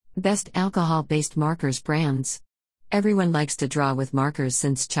Best alcohol-based markers brands. Everyone likes to draw with markers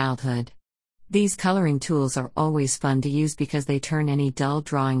since childhood. These coloring tools are always fun to use because they turn any dull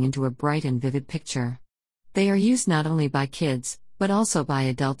drawing into a bright and vivid picture. They are used not only by kids, but also by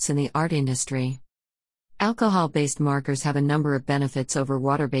adults in the art industry. Alcohol-based markers have a number of benefits over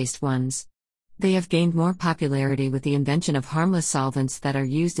water-based ones. They have gained more popularity with the invention of harmless solvents that are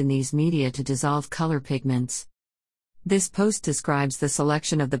used in these media to dissolve color pigments. This post describes the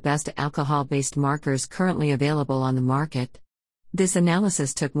selection of the best alcohol-based markers currently available on the market. This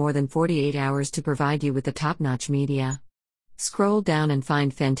analysis took more than 48 hours to provide you with the top-notch media. Scroll down and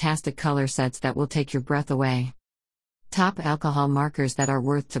find fantastic color sets that will take your breath away. Top alcohol markers that are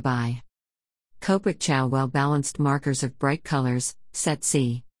worth to buy. Copic Chow Well-Balanced Markers of Bright Colors, Set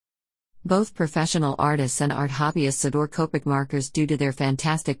C. Both professional artists and art hobbyists adore Copic markers due to their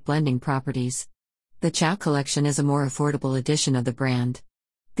fantastic blending properties. The Chow collection is a more affordable edition of the brand.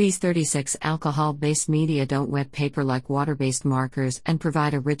 These 36 alcohol-based media don't wet paper like water-based markers and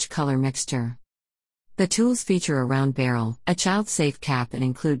provide a rich color mixture. The tools feature a round barrel, a child-safe cap, and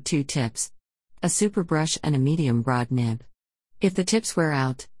include 2 tips: a super brush and a medium broad nib. If the tips wear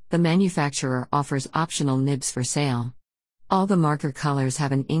out, the manufacturer offers optional nibs for sale. All the marker colors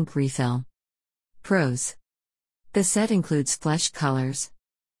have an ink refill. Pros. The set includes flesh colors.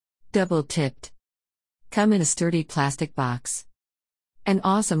 Double-tipped. Come in a sturdy plastic box. An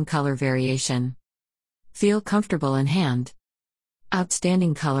awesome color variation. Feel comfortable in hand.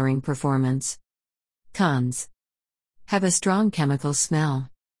 Outstanding coloring performance. Cons. Have a strong chemical smell.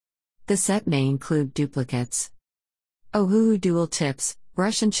 The set may include duplicates. Ohuhu Dual Tips,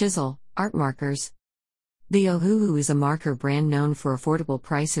 Brush and Chisel, Art Markers. The Ohuhu is a marker brand known for affordable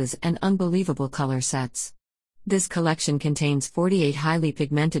prices and unbelievable color sets. This collection contains 48 highly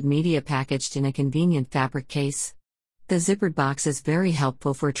pigmented media packaged in a convenient fabric case. The zippered box is very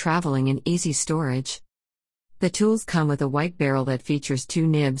helpful for traveling and easy storage. The tools come with a white barrel that features 2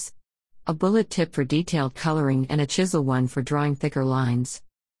 nibs, a bullet tip for detailed coloring and a chisel one for drawing thicker lines.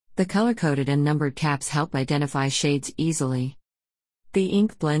 The color-coded and numbered caps help identify shades easily. The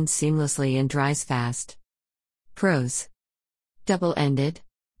ink blends seamlessly and dries fast. Pros. Double-ended.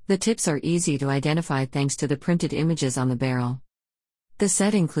 The tips are easy to identify thanks to the printed images on the barrel. The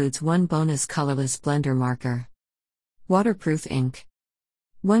set includes 1 bonus colorless blender marker. Waterproof ink.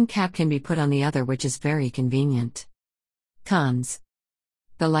 1 cap can be put on the other, which is very convenient. Cons.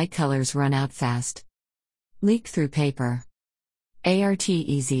 The light colors run out fast. Leak through paper.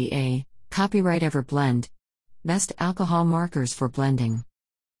 ARTEZA, Copyright Everblend. Best alcohol markers for blending.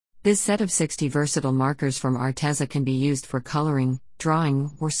 This set of 60 versatile markers from Arteza can be used for coloring, drawing,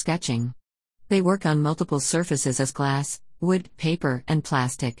 or sketching. They work on multiple surfaces as glass, wood, paper, and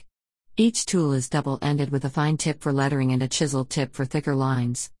plastic. Each tool is double-ended with a fine tip for lettering and a chisel tip for thicker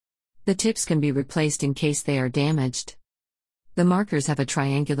lines. The tips can be replaced in case they are damaged. The markers have a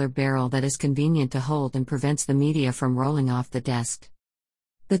triangular barrel that is convenient to hold and prevents the media from rolling off the desk.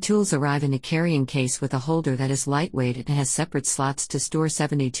 The tools arrive in a carrying case with a holder that is lightweight and has separate slots to store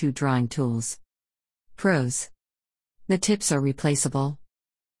 72 drawing tools. Pros. The tips are replaceable.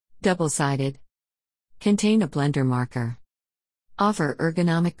 Double-sided. Contain a blender marker. Offer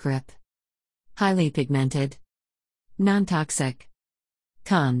ergonomic grip. Highly pigmented. Non-toxic.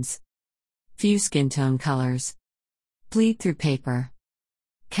 Cons. Few skin tone colors. Bleed through paper.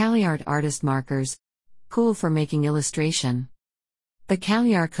 CaliArt Artist Markers. Cool for making illustration. The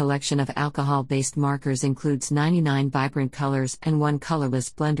CaliArt collection of alcohol-based markers includes 99 vibrant colors and 1 colorless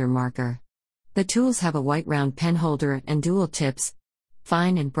blender marker. The tools have a white round pen holder and dual tips,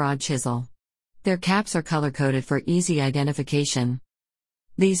 fine and broad chisel. Their caps are color-coded for easy identification.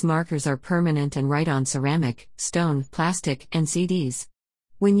 These markers are permanent and write on ceramic, stone, plastic, and CDs.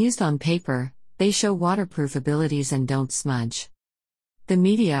 When used on paper, they show waterproof abilities and don't smudge. The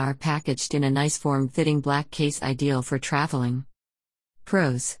media are packaged in a nice form-fitting black case ideal for traveling.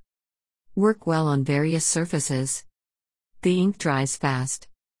 Pros. Work well on various surfaces. The ink dries fast.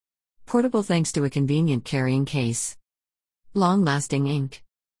 Portable thanks to a convenient carrying case. Long-lasting ink.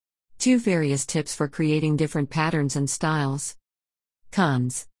 2 various tips for creating different patterns and styles.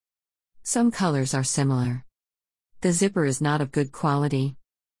 Cons. Some colors are similar. The zipper is not of good quality.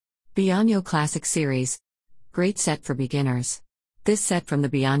 Bianyo Classic Series. Great set for beginners. This set from the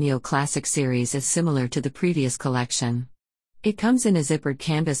Bianyo Classic Series is similar to the previous collection. It comes in a zippered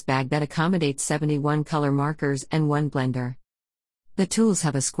canvas bag that accommodates 71 color markers and 1 blender. The tools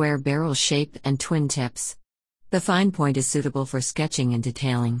have a square barrel shape and twin tips. The fine point is suitable for sketching and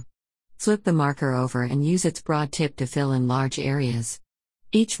detailing. Flip the marker over and use its broad tip to fill in large areas.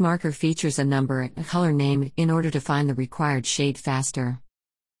 Each marker features a number and a color name in order to find the required shade faster.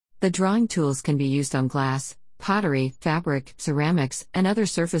 The drawing tools can be used on glass, pottery, fabric, ceramics, and other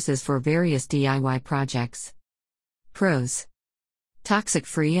surfaces for various DIY projects. Pros: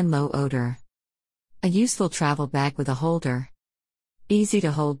 toxic-free and low odor. A useful travel bag with a holder. Easy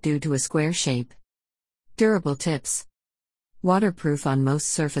to hold due to a square shape. Durable tips. Waterproof on most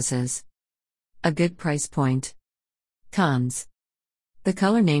surfaces. A good price point. Cons: the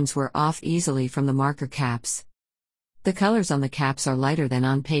color names wear off easily from the marker caps. The colors on the caps are lighter than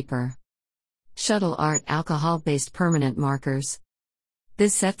on paper. Shuttle Art alcohol-based permanent markers.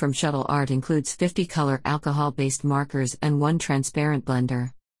 This set from Shuttle Art includes 50 color alcohol-based markers and one transparent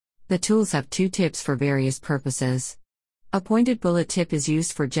blender. The tools have 2 tips for various purposes. A pointed bullet tip is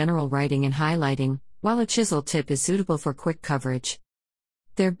used for general writing and highlighting, while a chisel tip is suitable for quick coverage.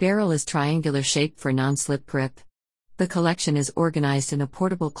 Their barrel is triangular shaped for non-slip grip. The collection is organized in a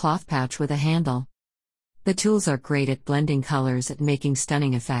portable cloth pouch with a handle. The tools are great at blending colors and making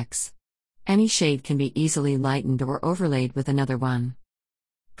stunning effects. Any shade can be easily lightened or overlaid with another one.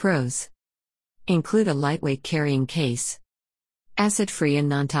 Pros: include a lightweight carrying case. Acid-free and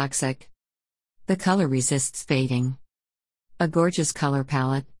non-toxic. The color resists fading. A gorgeous color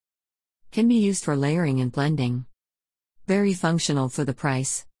palette. Can be used for layering and blending. Very functional for the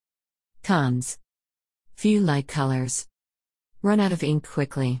price. Cons: few light colors. Run out of ink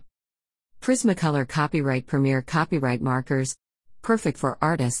quickly. Prismacolor Copyright Premier Copyright Markers, perfect for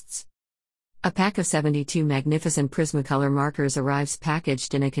artists. A pack of 72 magnificent Prismacolor markers arrives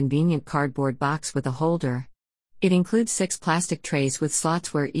packaged in a convenient cardboard box with a holder. It includes 6 plastic trays with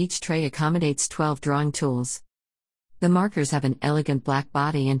slots where each tray accommodates 12 drawing tools. The markers have an elegant black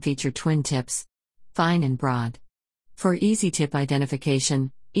body and feature twin tips, fine and broad. For easy tip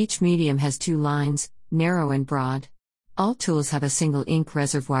identification, each medium has 2 lines, narrow and broad. All tools have a single ink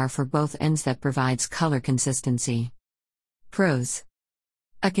reservoir for both ends that provides color consistency. Pros: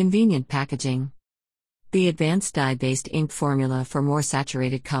 a convenient packaging. The advanced dye-based ink formula for more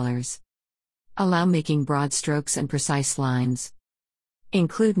saturated colors. Allow making broad strokes and precise lines.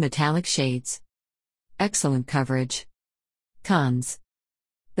 Include metallic shades. Excellent coverage. Cons: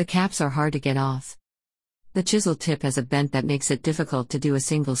 the caps are hard to get off. The chisel tip has a bent that makes it difficult to do a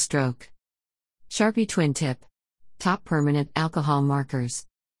single stroke. Sharpie Twin Tip. Top permanent alcohol markers.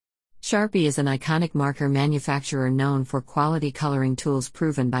 Sharpie is an iconic marker manufacturer known for quality coloring tools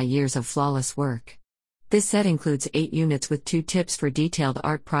proven by years of flawless work. This set includes 8 units with 2 tips for detailed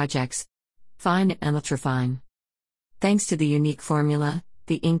art projects, fine and ultrafine. Thanks to the unique formula,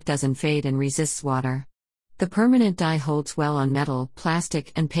 the ink doesn't fade and resists water. The permanent die holds well on metal,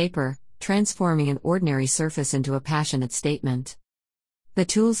 plastic, and paper, transforming an ordinary surface into a passionate statement. The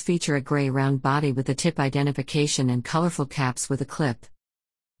tools feature a gray round body with a tip identification and colorful caps with a clip.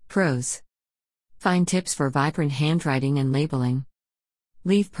 Pros: fine tips for vibrant handwriting and labeling.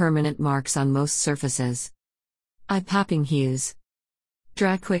 Leave permanent marks on most surfaces. Eye-popping hues.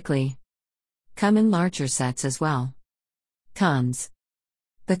 Dry quickly. Come in larger sets as well. Cons: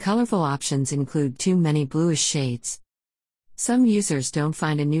 the colorful options include too many bluish shades. Some users don't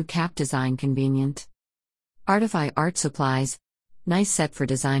find a new cap design convenient. Artify Art Supplies. Nice set for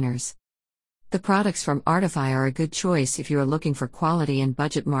designers. The products from Artify are a good choice if you are looking for quality and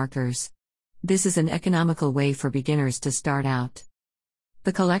budget markers. This is an economical way for beginners to start out.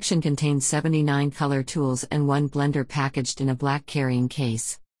 The collection contains 79 color tools and 1 blender packaged in a black carrying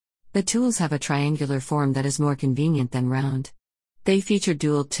case. The tools have a triangular form that is more convenient than round. They feature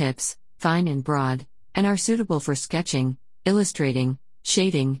dual tips, fine and broad, and are suitable for sketching, illustrating,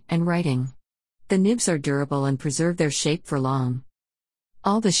 shading, and writing. The nibs are durable and preserve their shape for long.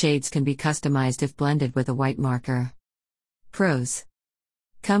 All the shades can be customized if blended with a white marker. Pros: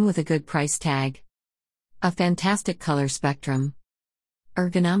 come with a good price tag. A fantastic color spectrum.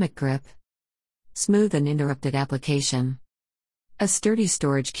 Ergonomic grip. Smooth and uninterrupted application. A sturdy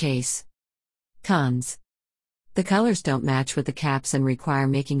storage case. Cons: the colors don't match with the caps and require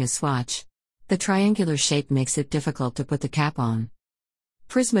making a swatch. The triangular shape makes it difficult to put the cap on.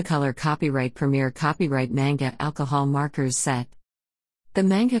 Prismacolor Copyright Premier Copyright Manga Alcohol Markers Set. The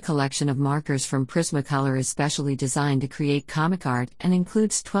manga collection of markers from Prismacolor is specially designed to create comic art and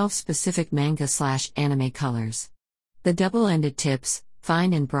includes 12 specific manga/anime colors. The double-ended tips,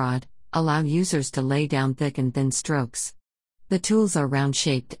 fine and broad, allow users to lay down thick and thin strokes. The tools are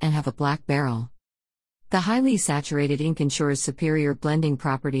round-shaped and have a black barrel. The highly saturated ink ensures superior blending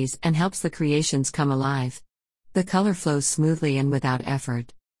properties and helps the creations come alive. The color flows smoothly and without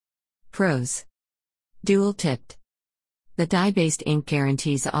effort. Pros: dual-tipped. The dye-based ink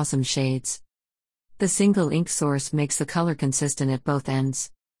guarantees awesome shades. The single ink source makes the color consistent at both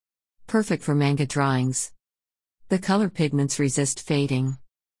ends. Perfect for manga drawings. The color pigments resist fading.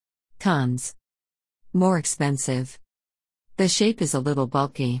 Cons. More expensive. The shape is a little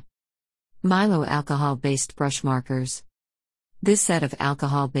bulky. Milo alcohol-based brush markers. This set of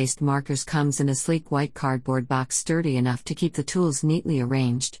alcohol-based markers comes in a sleek white cardboard box sturdy enough to keep the tools neatly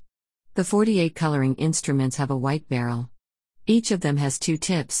arranged. The 48 coloring instruments have a white barrel. Each of them has two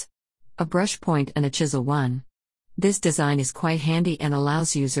tips, a brush point and a chisel one. This design is quite handy and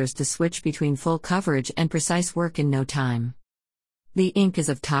allows users to switch between full coverage and precise work in no time. The ink is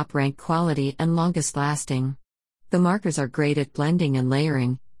of top-rank quality and longest lasting. The markers are great at blending and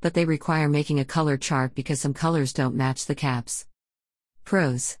layering, but they require making a color chart because some colors don't match the caps.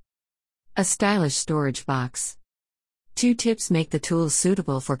 Pros. A stylish storage box. Two tips make the tools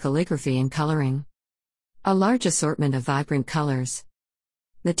suitable for calligraphy and coloring. A large assortment of vibrant colors.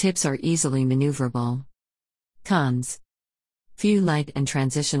 The tips are easily maneuverable. Cons. Few light and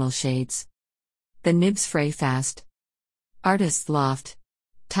transitional shades. The nibs fray fast. Artist's Loft.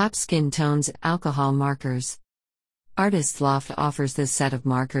 Top skin tones alcohol markers. Artist's Loft offers this set of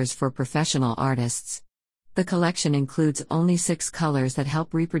markers for professional artists. The collection includes only 6 colors that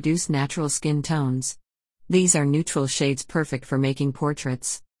help reproduce natural skin tones. These are neutral shades perfect for making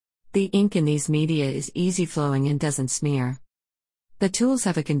portraits. The ink in these media is easy flowing and doesn't smear. The tools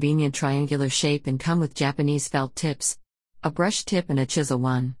have a convenient triangular shape and come with Japanese felt tips, a brush tip and a chisel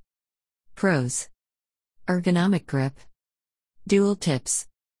one. Pros. Ergonomic grip. Dual tips.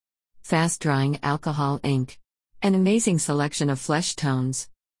 Fast drying alcohol ink. An amazing selection of flesh tones.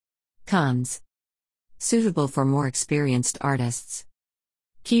 Cons. Suitable for more experienced artists.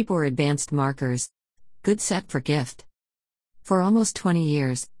 Keyboard advanced markers. Good set for gift. For almost 20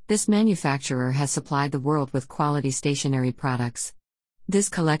 years, this manufacturer has supplied the world with quality stationery products. This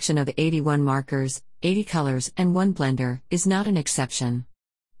collection of 81 markers, 80 colors, and 1 blender is not an exception.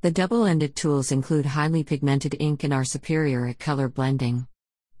 The double-ended tools include highly pigmented ink and are superior at color blending.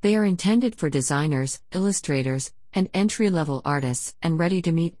 They are intended for designers, illustrators, and entry-level artists and ready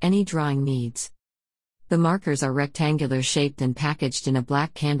to meet any drawing needs. The markers are rectangular shaped and packaged in a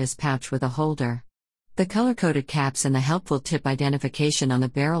black canvas pouch with a holder. The color-coded caps and the helpful tip identification on the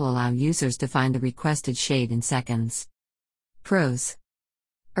barrel allow users to find the requested shade in seconds. Pros.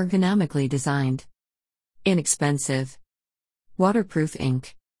 Ergonomically designed. Inexpensive. Waterproof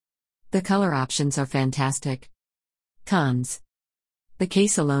ink. The color options are fantastic. Cons. The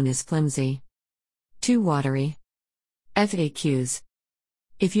case alone is flimsy. Too watery. FAQs.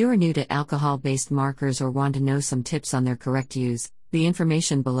 If you are new to alcohol-based markers or want to know some tips on their correct use, the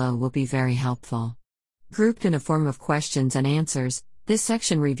information below will be very helpful. Grouped in a form of questions and answers, this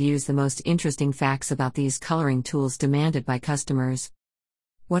section reviews the most interesting facts about these coloring tools demanded by customers.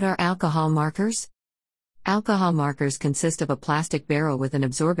 What are alcohol markers? Alcohol markers consist of a plastic barrel with an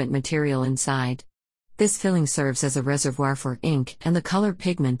absorbent material inside. This filling serves as a reservoir for ink, and the color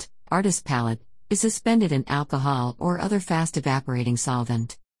pigment, artist palette, is suspended in alcohol or other fast-evaporating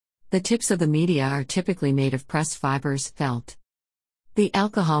solvent. The tips of the media are typically made of pressed fibers, felt. The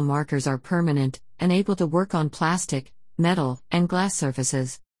alcohol markers are permanent and able to work on plastic, metal, and glass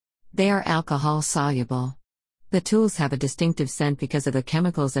surfaces. They are alcohol-soluble. The tools have a distinctive scent because of the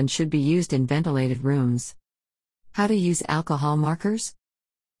chemicals and should be used in ventilated rooms. How to use alcohol markers?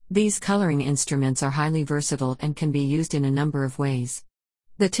 These coloring instruments are highly versatile and can be used in a number of ways.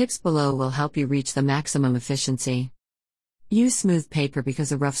 The tips below will help you reach the maximum efficiency. Use smooth paper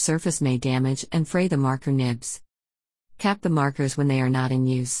because a rough surface may damage and fray the marker nibs. Cap the markers when they are not in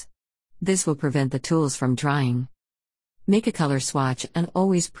use. This will prevent the tools from drying. Make a color swatch and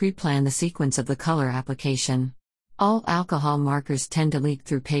always pre-plan the sequence of the color application. All alcohol markers tend to leak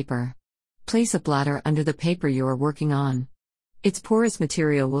through paper. Place a blotter under the paper you are working on. Its porous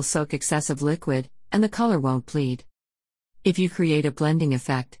material will soak excessive liquid, and the color won't bleed. If you create a blending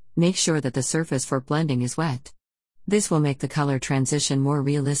effect, make sure that the surface for blending is wet. This will make the color transition more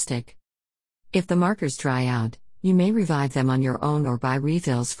realistic. If the markers dry out, you may revive them on your own or buy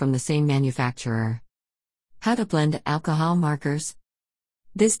refills from the same manufacturer. How to blend alcohol markers?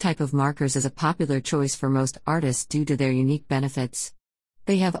 This type of markers is a popular choice for most artists due to their unique benefits.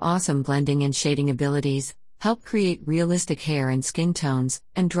 They have awesome blending and shading abilities, help create realistic hair and skin tones,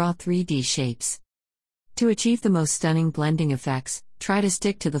 and draw 3D shapes. To achieve the most stunning blending effects, try to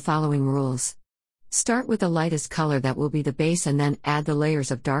stick to the following rules. Start with the lightest color that will be the base and then add the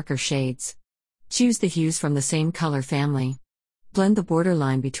layers of darker shades. Choose the hues from the same color family. Blend the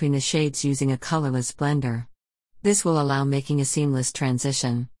borderline between the shades using a colorless blender. This will allow making a seamless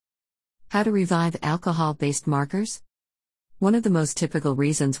transition. How to revive alcohol-based markers? One of the most typical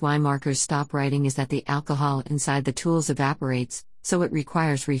reasons why markers stop writing is that the alcohol inside the tools evaporates, so it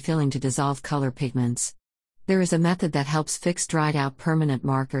requires refilling to dissolve color pigments. There is a method that helps fix dried out permanent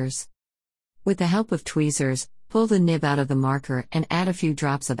markers. With the help of tweezers, pull the nib out of the marker and add a few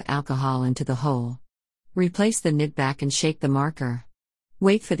drops of alcohol into the hole. Replace the nib back and shake the marker.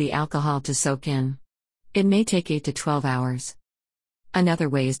 Wait for the alcohol to soak in. It may take 8 to 12 hours. Another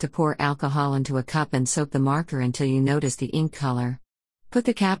way is to pour alcohol into a cup and soak the marker until you notice the ink color. Put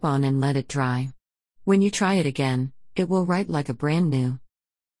the cap on and let it dry. When you try it again, it will write like a brand new.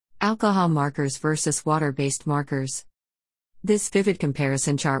 Alcohol markers versus water-based markers. This vivid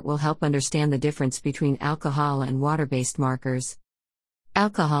comparison chart will help understand the difference between alcohol and water-based markers.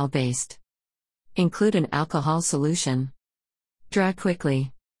 Alcohol-based. Include an alcohol solution. Dry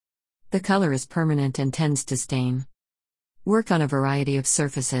quickly. The color is permanent and tends to stain. Work on a variety of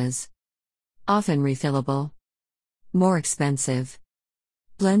surfaces. Often refillable. More expensive.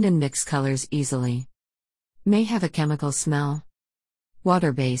 Blend and mix colors easily. May have a chemical smell.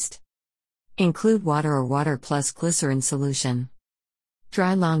 Water-based. Include water or water plus glycerin solution.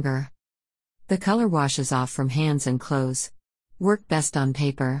 Dry longer. The color washes off from hands and clothes. Work best on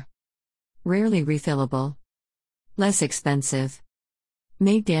paper. Rarely refillable. Less expensive.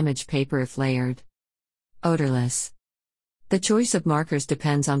 May damage paper if layered. Odorless. The choice of markers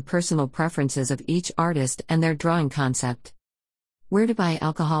depends on personal preferences of each artist and their drawing concept. Where to buy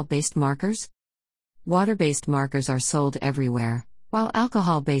alcohol-based markers? Water-based markers are sold everywhere, while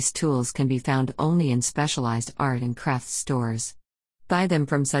alcohol-based tools can be found only in specialized art and crafts stores. Buy them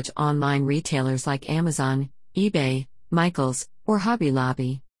from such online retailers like Amazon, eBay, Michaels, or Hobby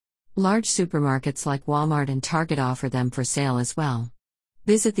Lobby. Large supermarkets like Walmart and Target offer them for sale as well.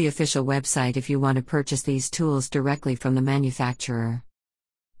 Visit the official website if you want to purchase these tools directly from the manufacturer.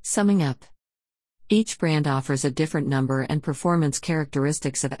 Summing up. Each brand offers a different number and performance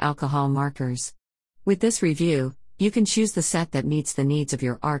characteristics of alcohol markers. With this review, you can choose the set that meets the needs of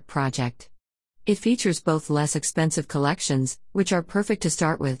your art project. It features both less expensive collections, which are perfect to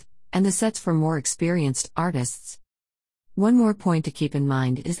start with, and the sets for more experienced artists. One more point to keep in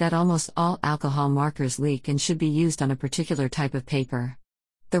mind is that almost all alcohol markers leak and should be used on a particular type of paper.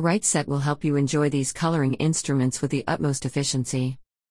 The right set will help you enjoy these coloring instruments with the utmost efficiency.